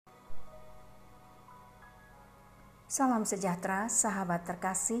Salam sejahtera sahabat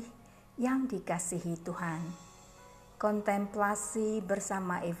terkasih yang dikasihi Tuhan. Kontemplasi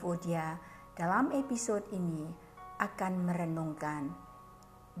bersama Evodia dalam episode ini akan merenungkan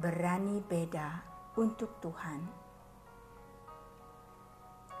berani beda untuk Tuhan.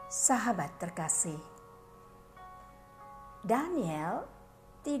 Sahabat terkasih, Daniel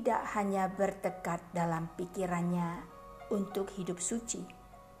tidak hanya bertekad dalam pikirannya untuk hidup suci.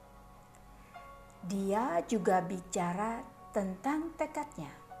 Dia juga bicara tentang tekadnya.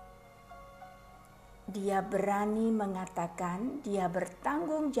 Dia berani mengatakan dia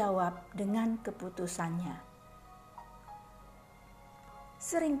bertanggung jawab dengan keputusannya.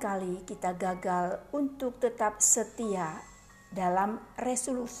 Seringkali kita gagal untuk tetap setia dalam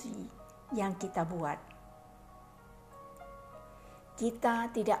resolusi yang kita buat. Kita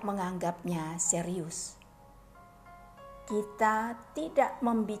tidak menganggapnya serius. Kita tidak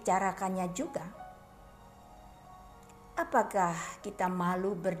membicarakannya juga. Apakah kita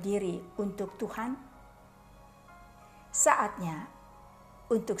malu berdiri untuk Tuhan? Saatnya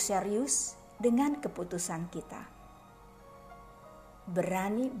untuk serius dengan keputusan kita.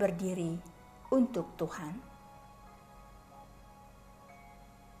 Berani berdiri untuk Tuhan.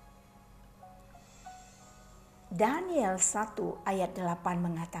 Daniel 1 ayat 8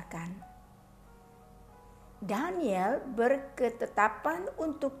 mengatakan, Daniel berketetapan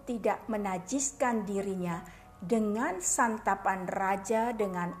untuk tidak menajiskan dirinya dengan santapan raja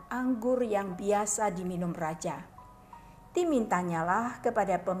dengan anggur yang biasa diminum raja. Dimintanyalah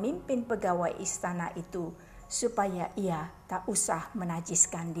kepada pemimpin pegawai istana itu supaya ia tak usah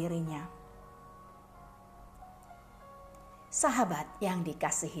menajiskan dirinya. Sahabat yang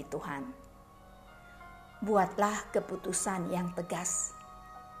dikasihi Tuhan, buatlah keputusan yang tegas.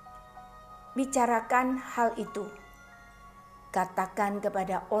 Bicarakan hal itu. Katakan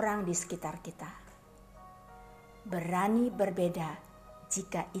kepada orang di sekitar kita. Berani berbeda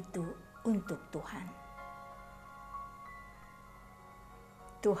jika itu untuk Tuhan.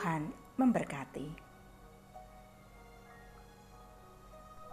 Tuhan memberkati.